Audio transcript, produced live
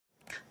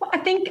I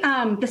think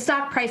the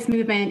stock price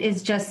movement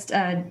is just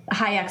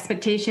high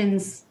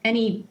expectations.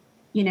 Any,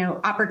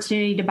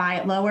 opportunity to buy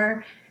it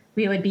lower,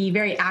 we would be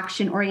very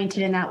action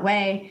oriented in that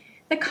way.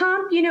 The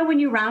comp, when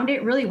you round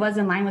it, really was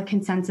in line with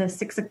consensus.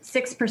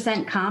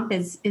 6% comp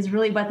is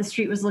really what the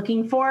street was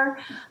looking for.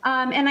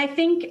 And I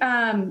think,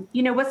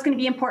 what's going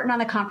to be important on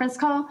the conference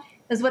call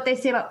is what they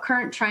say about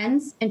current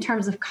trends in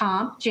terms of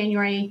comp,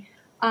 January,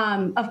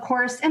 of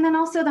course, and then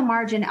also the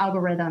margin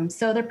algorithm.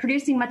 So they're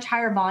producing much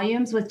higher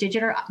volumes with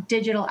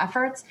digital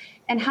efforts,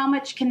 and how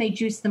much can they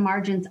juice the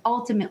margins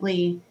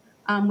ultimately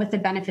with the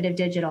benefit of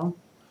digital.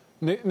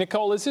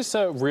 Nicole, is this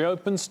a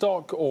reopened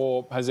stock,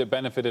 or has it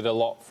benefited a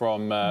lot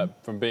from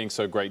being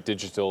so great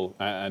digital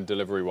and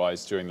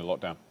delivery-wise during the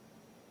lockdown?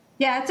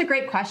 Yeah, it's a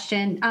great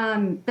question.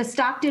 The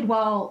stock did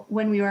well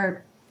when we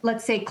were,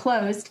 let's say,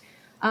 closed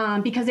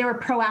because they were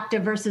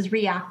proactive versus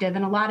reactive.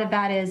 And a lot of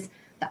that is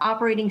the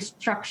operating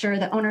structure,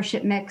 the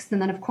ownership mix,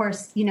 and then, of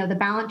course, the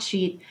balance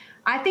sheet.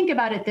 I think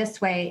about it this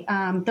way.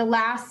 The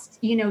last,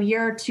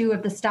 year or two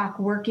of the stock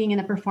working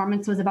and the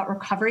performance was about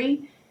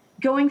recovery.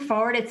 Going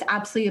forward, it's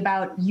absolutely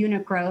about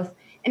unit growth,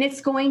 and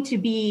it's going to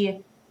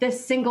be the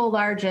single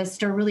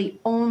largest or really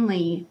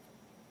only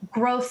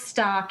growth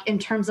stock in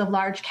terms of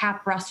large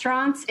cap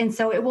restaurants, and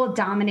so it will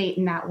dominate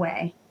in that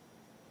way.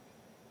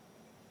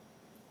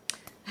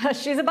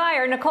 She's a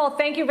buyer. Nicole,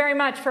 thank you very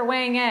much for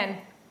weighing in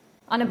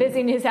on a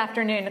busy news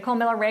afternoon. Nicole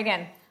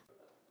Miller-Reagan.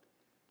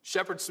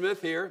 Shepard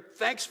Smith here.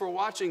 Thanks for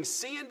watching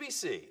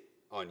CNBC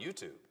on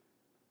YouTube.